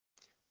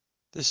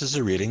This is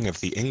a reading of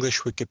the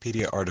English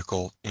Wikipedia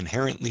article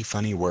Inherently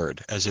Funny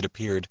Word as it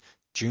appeared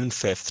June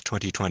 5th,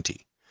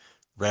 2020,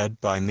 read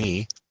by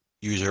me,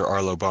 user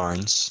Arlo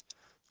Barnes,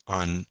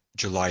 on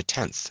July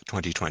 10th,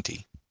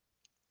 2020.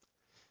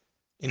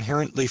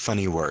 Inherently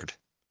funny word.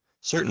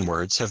 Certain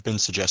words have been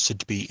suggested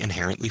to be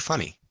inherently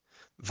funny.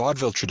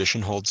 Vaudeville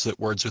tradition holds that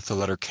words with the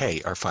letter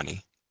K are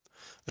funny.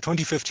 A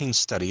 2015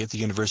 study at the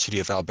University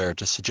of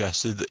Alberta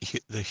suggested that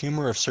the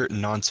humor of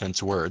certain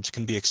nonsense words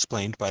can be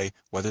explained by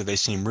whether they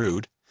seem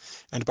rude,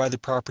 and by the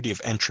property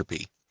of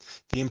entropy,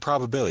 the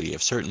improbability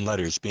of certain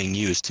letters being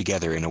used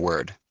together in a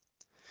word.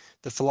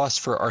 The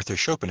philosopher Arthur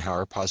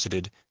Schopenhauer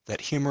posited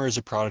that humor is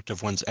a product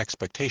of one's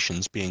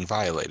expectations being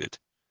violated.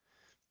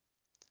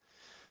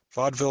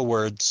 Vaudeville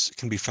words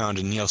can be found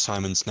in Neil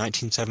Simon's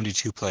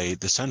 1972 play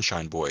The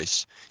Sunshine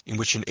Boys, in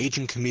which an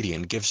aging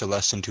comedian gives a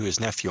lesson to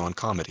his nephew on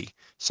comedy,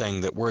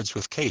 saying that words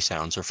with K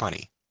sounds are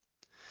funny.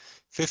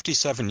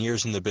 57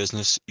 years in the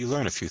business, you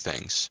learn a few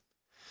things.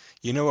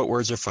 You know what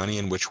words are funny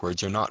and which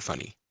words are not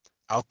funny.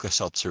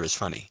 Alka-Seltzer is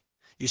funny.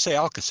 You say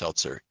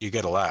Alka-Seltzer, you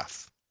get a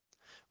laugh.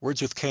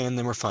 Words with K in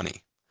them are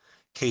funny.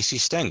 Casey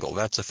Stengel,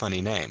 that's a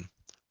funny name.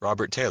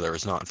 Robert Taylor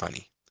is not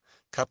funny.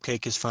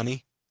 Cupcake is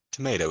funny.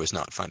 Tomato is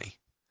not funny.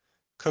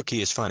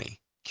 Cookie is funny.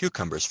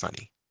 Cucumber is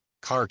funny.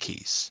 Car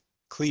keys.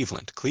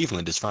 Cleveland.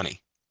 Cleveland is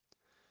funny.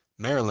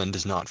 Maryland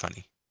is not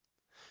funny.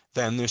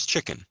 Then there's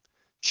chicken.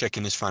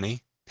 Chicken is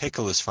funny.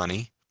 Pickle is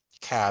funny.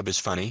 Cab is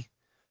funny.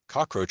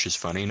 Cockroach is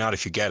funny, not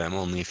if you get him,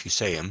 only if you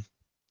say him.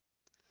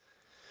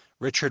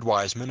 Richard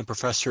Wiseman, a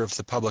professor of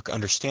the public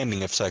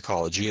understanding of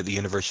psychology at the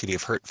University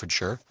of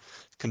Hertfordshire,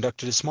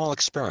 conducted a small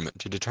experiment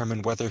to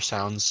determine whether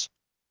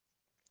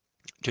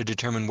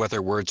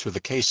words with a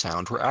K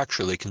sound were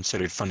actually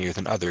considered funnier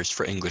than others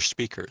for English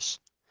speakers.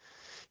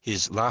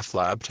 His Laugh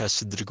Lab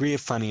tested the degree of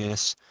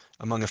funniness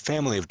among a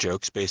family of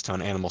jokes based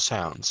on animal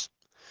sounds.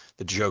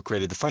 The joke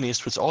rated the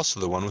funniest was also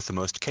the one with the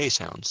most K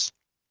sounds.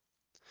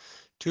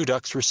 Two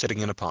ducks were sitting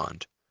in a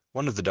pond.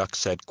 One of the ducks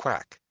said,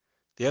 "Quack."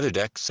 The other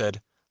duck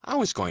said, "I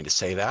was going to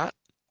say that."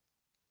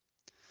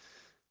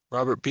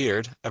 Robert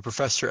Beard, a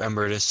professor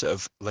emeritus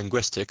of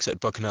linguistics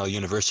at Bucknell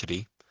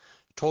University,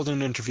 told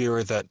an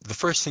interviewer that the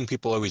first thing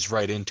people always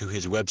write into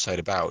his website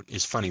about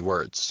is funny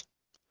words.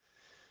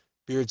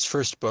 Beard's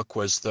first book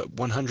was The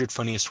 100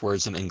 Funniest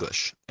Words in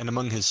English, and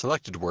among his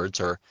selected words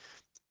are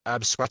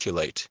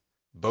absquatulate,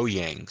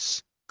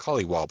 boyangs,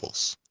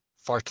 collywobbles,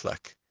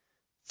 fartlek,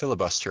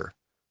 filibuster,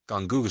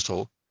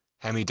 gongoozle,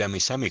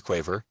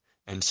 hemi-demi-semiquaver,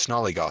 and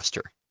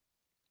snollygoster.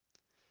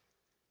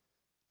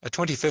 A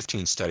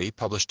 2015 study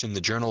published in the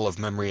Journal of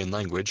Memory and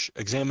Language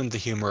examined the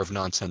humor of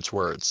nonsense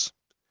words.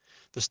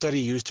 The study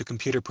used a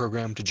computer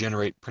program to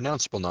generate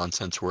pronounceable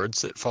nonsense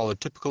words that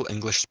followed typical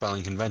English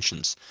spelling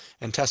conventions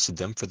and tested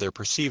them for their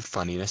perceived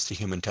funniness to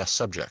human test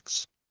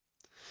subjects.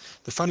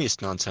 The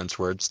funniest nonsense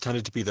words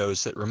tended to be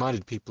those that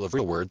reminded people of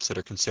real words that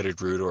are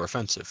considered rude or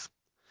offensive.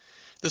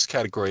 This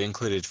category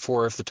included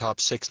 4 of the top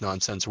 6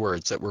 nonsense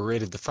words that were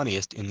rated the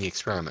funniest in the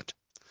experiment: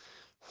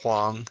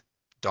 huang,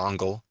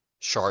 dongle,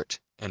 shart,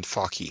 and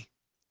focky.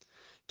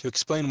 To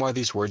explain why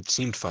these words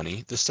seemed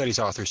funny, the study's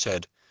author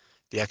said,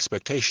 "The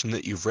expectation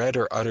that you've read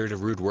or uttered a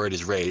rude word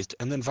is raised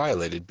and then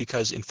violated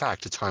because, in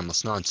fact, it's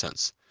harmless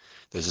nonsense.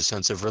 There's a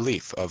sense of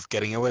relief, of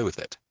getting away with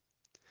it."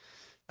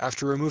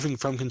 After removing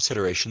from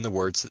consideration the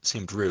words that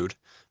seemed rude,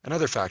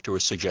 another factor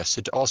was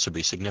suggested to also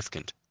be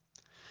significant.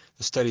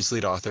 The study's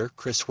lead author,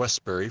 Chris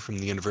Westbury from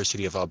the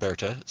University of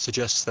Alberta,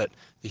 suggests that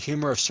the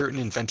humor of certain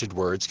invented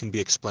words can be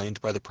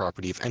explained by the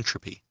property of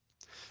entropy.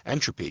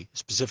 Entropy,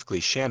 specifically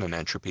Shannon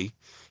entropy,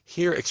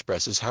 here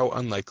expresses how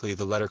unlikely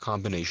the letter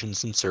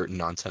combinations in certain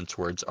nonsense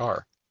words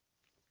are.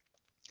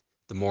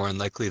 The more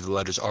unlikely the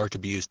letters are to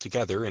be used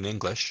together in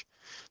English,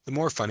 the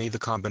more funny the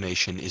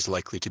combination is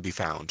likely to be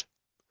found.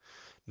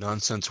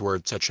 Nonsense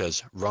words such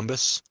as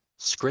rhombus,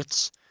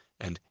 skritz,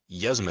 and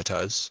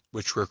yesmataz,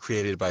 which were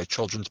created by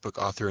children's book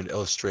author and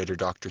illustrator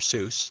Dr.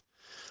 Seuss,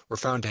 were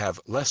found to have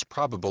less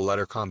probable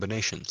letter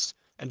combinations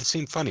and to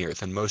seem funnier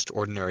than most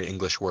ordinary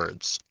English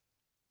words.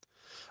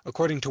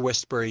 According to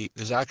Westbury,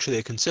 there's actually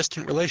a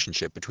consistent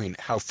relationship between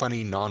how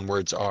funny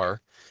non-words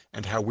are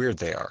and how weird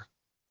they are.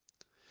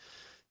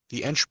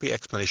 The entropy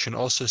explanation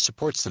also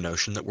supports the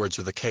notion that words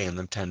with a K in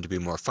them tend to be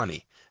more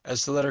funny,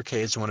 as the letter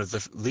K is one of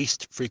the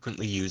least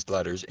frequently used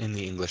letters in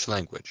the English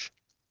language.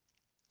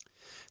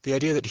 The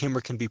idea that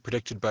humor can be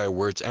predicted by a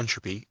word's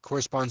entropy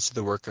corresponds to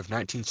the work of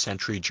 19th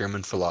century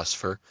German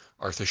philosopher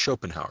Arthur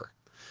Schopenhauer,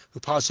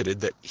 who posited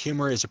that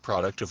humor is a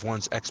product of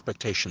one's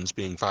expectations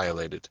being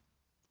violated.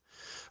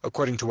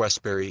 According to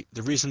Westbury,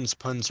 the reasons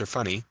puns are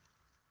funny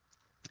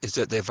is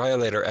that they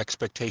violate our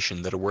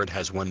expectation that a word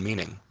has one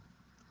meaning.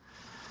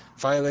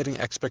 Violating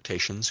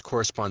expectations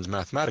corresponds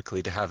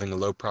mathematically to having a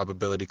low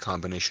probability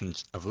combination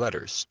of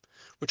letters,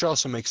 which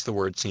also makes the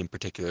word seem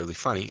particularly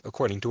funny,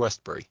 according to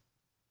Westbury.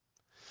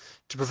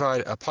 To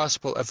provide a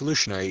possible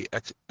evolutionary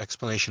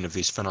explanation of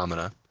these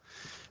phenomena,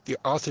 The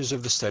authors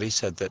of the study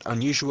said that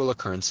unusual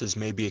occurrences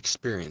may be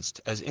experienced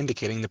as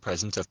indicating the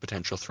presence of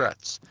potential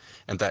threats,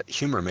 and that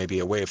humor may be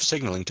a way of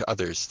signaling to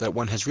others that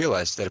one has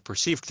realized that a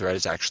perceived threat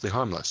is actually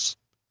harmless.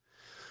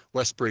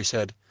 Westbury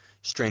said,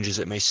 "Strange as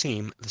it may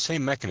seem, the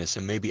same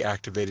mechanism may be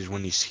activated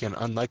when you see an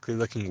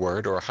unlikely-looking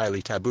word or a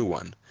highly taboo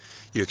one.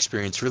 You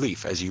experience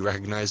relief as you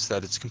recognize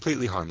that it's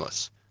completely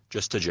harmless,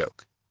 just a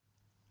joke."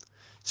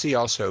 See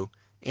also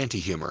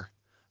anti-humor,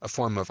 a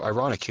form of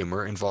ironic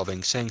humor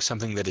involving saying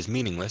something that is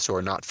meaningless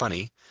or not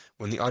funny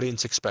when the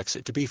audience expects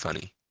it to be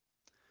funny.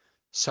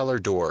 Cellar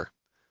door,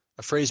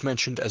 a phrase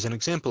mentioned as an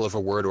example of a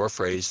word or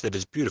phrase that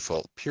is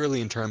beautiful purely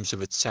in terms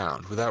of its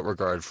sound without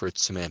regard for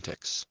its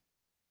semantics.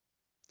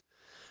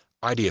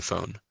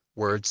 Ideophone,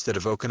 words that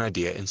evoke an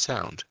idea in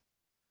sound.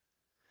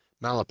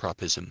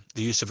 Malapropism,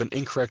 the use of an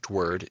incorrect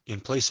word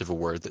in place of a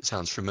word that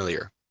sounds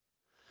familiar.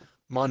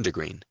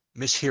 Mondegreen,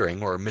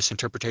 mishearing or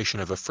misinterpretation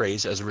of a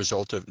phrase as a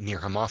result of near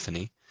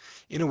homophony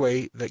in a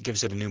way that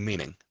gives it a new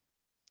meaning.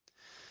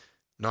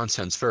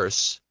 Nonsense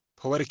verse,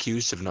 poetic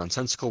use of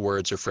nonsensical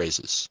words or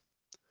phrases.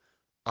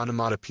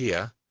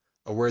 Onomatopoeia,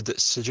 a word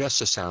that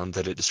suggests a sound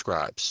that it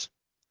describes.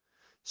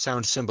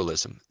 Sound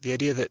symbolism, the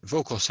idea that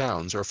vocal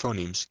sounds or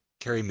phonemes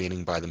carry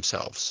meaning by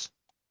themselves.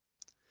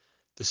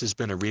 This has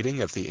been a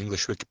reading of the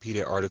English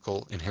Wikipedia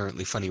article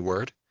Inherently Funny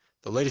Word.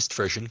 The latest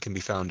version can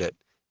be found at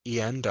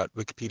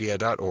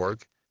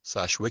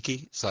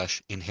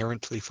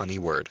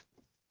en.wikipedia.org/wiki/inherentlyfunnyword.